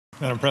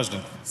Madam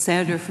President.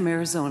 Senator from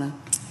Arizona.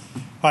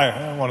 Hi,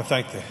 I want to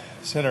thank the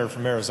Senator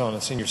from Arizona,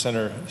 Senior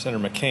Senator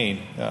McCain,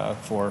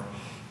 for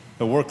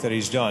the work that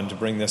he's done to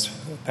bring this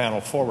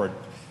panel forward.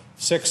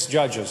 6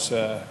 judges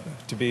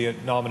to be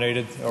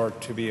nominated or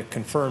to be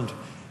confirmed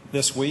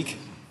this week.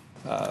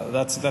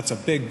 That's a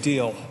big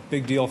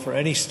deal for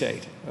any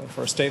state.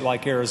 For a state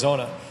like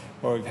Arizona,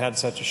 where we've had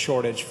such a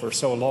shortage for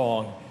so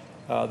long,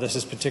 this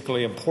is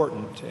particularly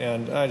important.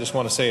 And I just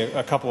want to say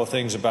a couple of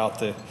things about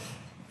the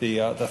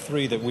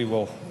 3 that we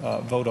will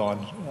vote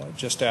on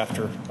just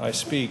after I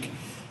speak.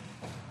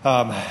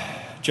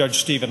 Judge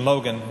Steven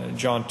Logan,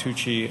 John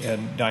Tuchi,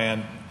 and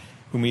Diane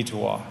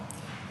Humetewa.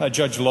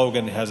 Judge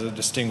Logan has a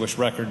distinguished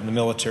record in the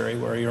military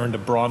where he earned a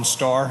Bronze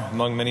Star,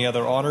 among many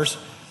other honors.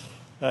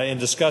 In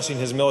discussing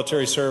his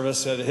military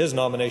service at his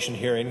nomination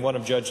hearing, one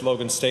of Judge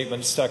Logan's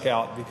statements stuck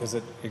out because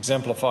it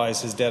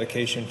exemplifies his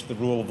dedication to the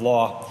rule of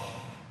law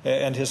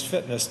and his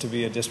fitness to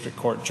be a district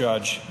court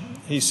judge.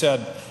 He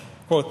said,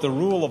 quote, "The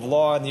rule of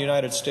law in the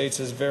United States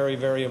is very,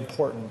 very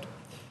important.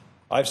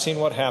 I've seen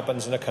what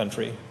happens in a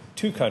country,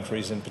 2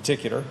 countries in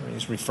particular,"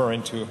 he's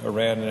referring to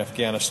Iran and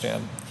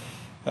Afghanistan,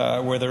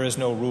 where there is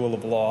no rule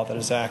of law that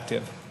is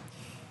active.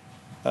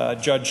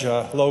 Judge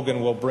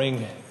Logan will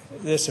bring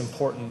this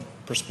important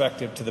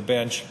perspective to the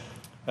bench,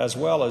 as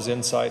well as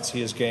insights he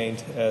has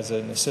gained as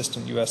an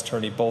assistant U.S.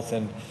 attorney both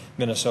in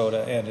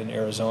Minnesota and in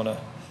Arizona.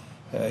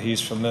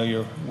 He's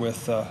familiar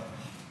with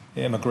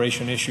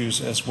immigration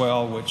issues as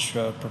well, which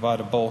provide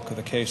a bulk of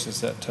the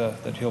cases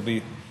that he'll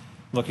be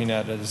looking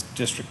at as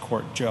district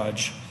court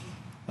judge.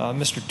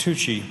 Mr.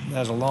 Tuchi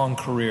has a long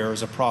career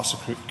as a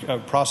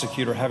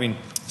prosecutor, having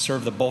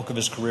served the bulk of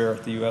his career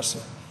at the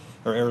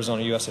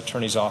Arizona U.S.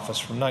 Attorney's Office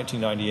from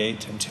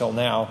 1998 until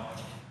now.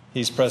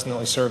 He's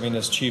presently serving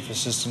as Chief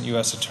Assistant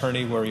U.S.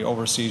 Attorney, where he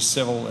oversees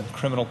civil and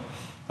criminal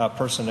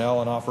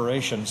personnel and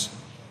operations.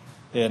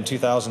 In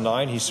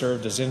 2009, he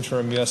served as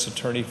interim U.S.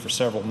 Attorney for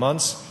several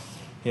months.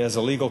 He has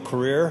a legal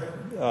career,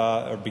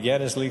 or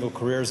began his legal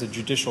career as a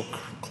judicial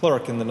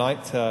clerk in the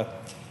 9th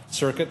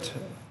Circuit,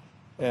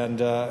 and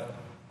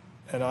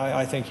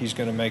I think he's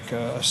going to make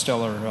a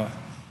stellar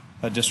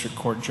district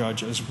court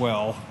judge as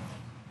well.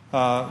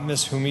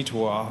 Ms.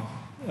 Humetewa,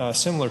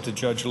 similar to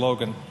Judge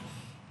Logan,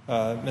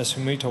 Ms.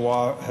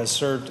 Humetewa has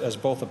served as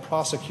both a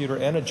prosecutor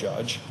and a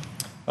judge,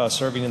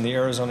 serving in the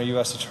Arizona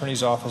U.S.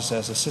 Attorney's Office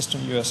as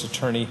Assistant U.S.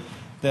 Attorney,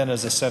 then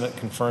as a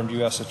Senate-confirmed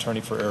U.S.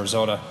 Attorney for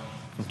Arizona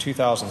from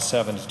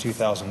 2007 to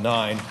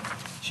 2009.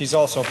 She's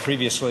also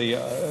previously,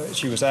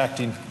 she was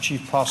acting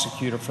Chief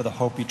Prosecutor for the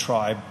Hopi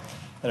tribe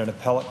and an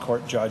appellate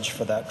court judge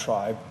for that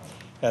tribe.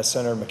 As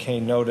Senator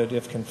McCain noted,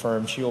 if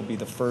confirmed, she will be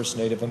the first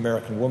Native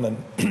American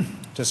woman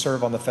to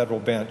serve on the federal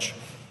bench.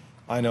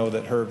 I know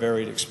that her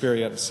varied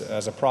experience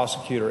as a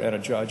prosecutor and a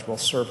judge will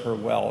serve her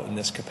well in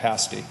this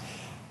capacity.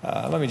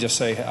 Let me just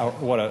say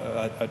what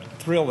a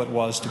thrill it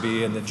was to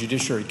be in the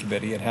Judiciary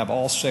Committee and have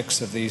all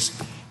 6 of these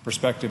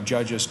prospective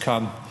judges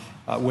come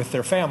with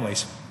their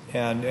families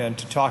and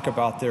to talk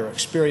about their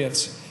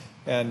experience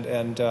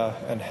and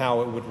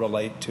how it would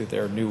relate to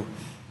their new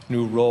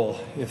role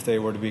if they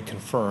were to be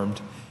confirmed.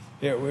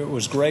 It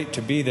was great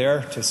to be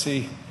there to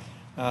see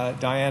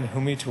Diane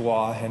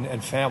Humetewa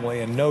and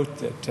family, and note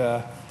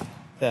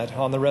that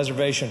on the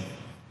reservation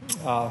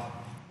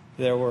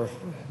there were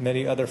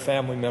many other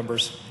family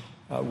members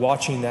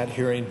watching that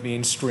hearing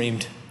being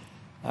streamed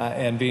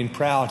and being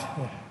proud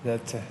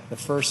that the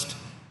first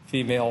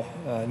female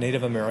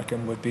Native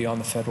American would be on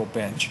the federal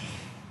bench.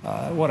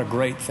 What a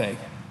great thing.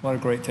 What a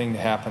great thing to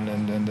happen,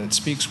 and it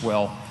speaks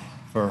well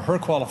for her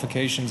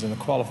qualifications and the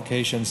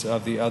qualifications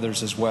of the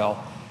others as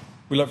well.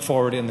 We look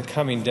forward in the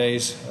coming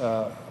days,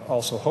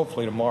 also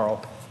hopefully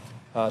tomorrow,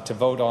 to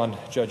vote on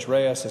Judge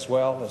Reyes as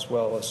well as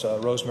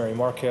Rosemary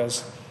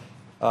Marquez.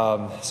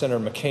 Senator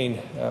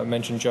McCain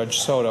mentioned Judge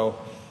Soto.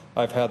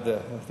 I've had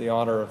the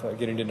honor of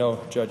getting to know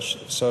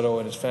Judge Soto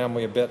and his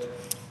family a bit.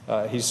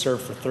 He's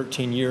served for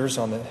 13 years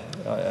in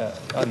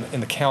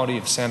the county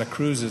of Santa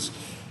Cruz's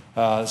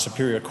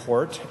Superior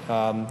Court,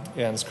 and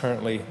is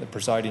currently the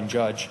presiding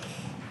judge.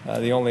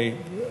 The only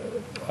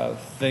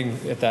thing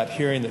at that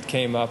hearing that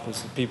came up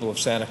is the people of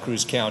Santa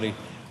Cruz County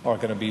are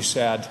going to be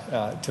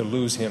sad to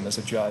lose him as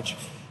a judge.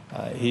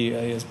 He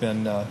has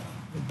been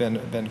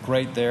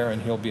great there,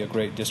 and he'll be a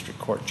great district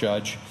court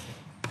judge.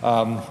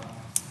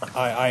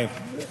 I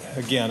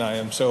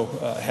am so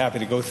happy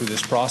to go through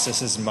this process.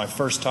 This is my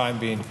first time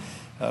being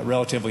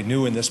relatively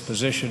new in this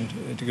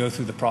position, to go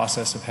through the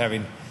process of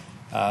having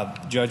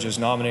judges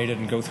nominated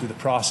and go through the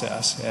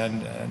process.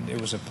 And it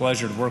was a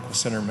pleasure to work with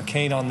Senator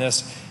McCain on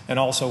this, and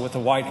also with the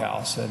White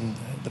House and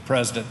the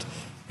President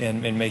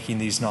in making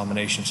these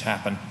nominations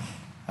happen.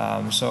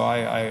 So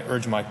I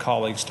urge my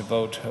colleagues to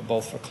vote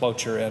both for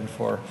cloture and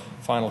for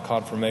final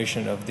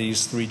confirmation of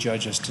these 3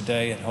 judges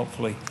today, and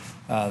hopefully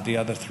the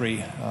other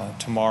 3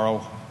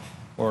 tomorrow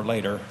or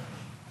later.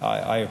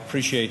 I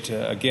appreciate,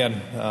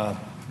 again,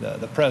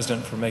 the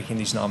President for making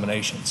these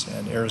nominations,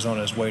 and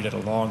Arizona has waited a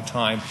long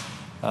time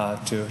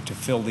to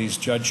fill these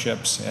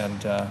judgeships,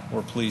 and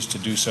we're pleased to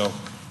do so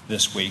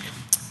this week.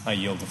 I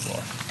yield the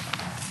floor.